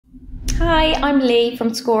Hi, I'm Leigh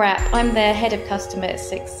from ScoreApp. I'm the Head of Customer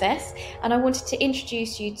Success, and I wanted to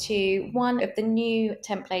introduce you to one of the new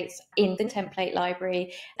templates in the template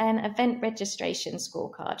library, an event registration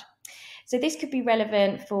scorecard. So this could be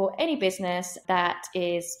relevant for any business that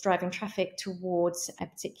is driving traffic towards a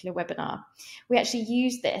particular webinar. We actually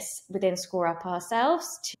use this within ScoreApp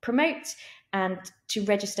ourselves to promote and to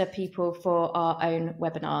register people for our own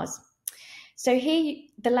webinars. So here,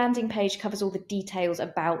 the landing page covers all the details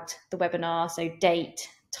about the webinar, so date,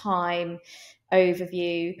 time,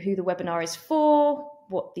 overview, who the webinar is for,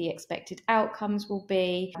 what the expected outcomes will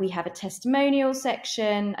be. We have a testimonial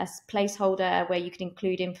section, a placeholder where you can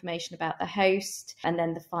include information about the host, and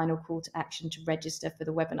then the final call to action to register for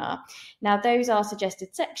the webinar. Now, those are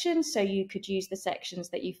suggested sections, so you could use the sections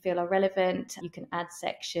that you feel are relevant. You can add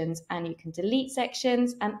sections and you can delete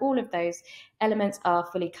sections, and all of those elements are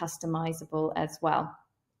fully customizable as well.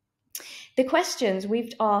 The questions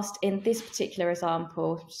we've asked in this particular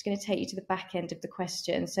example, I'm just going to take you to the back end of the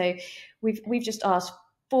question. So we've just asked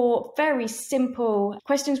 4 very simple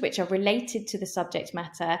questions which are related to the subject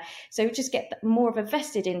matter. So we just get more of a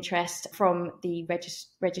vested interest from the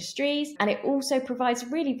registries, and it also provides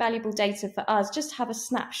really valuable data for us just to have a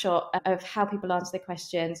snapshot of how people answer the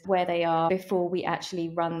questions, where they are before we actually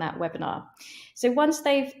run that webinar. So once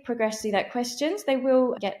they've progressed through that questions, they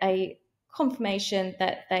will get a confirmation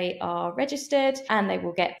that they are registered, and they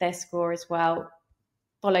will get their score as well,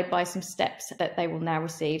 followed by some steps that they will now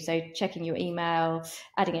receive. So checking your email,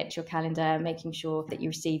 adding it to your calendar, making sure that you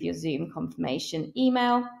receive your Zoom confirmation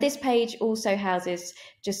email. This page also houses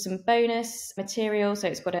just some bonus material. So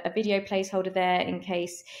it's got a video placeholder there in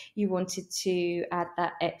case you wanted to add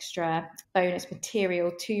that extra bonus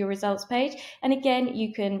material to your results page. And again,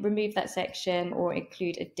 you can remove that section or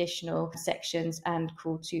include additional sections and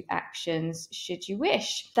call to actions should you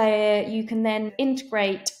wish. There, you can then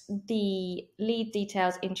integrate the lead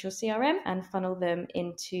details into your CRM and funnel them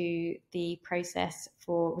into the process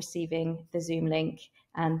for receiving the Zoom link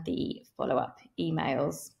and the follow-up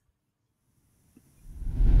emails.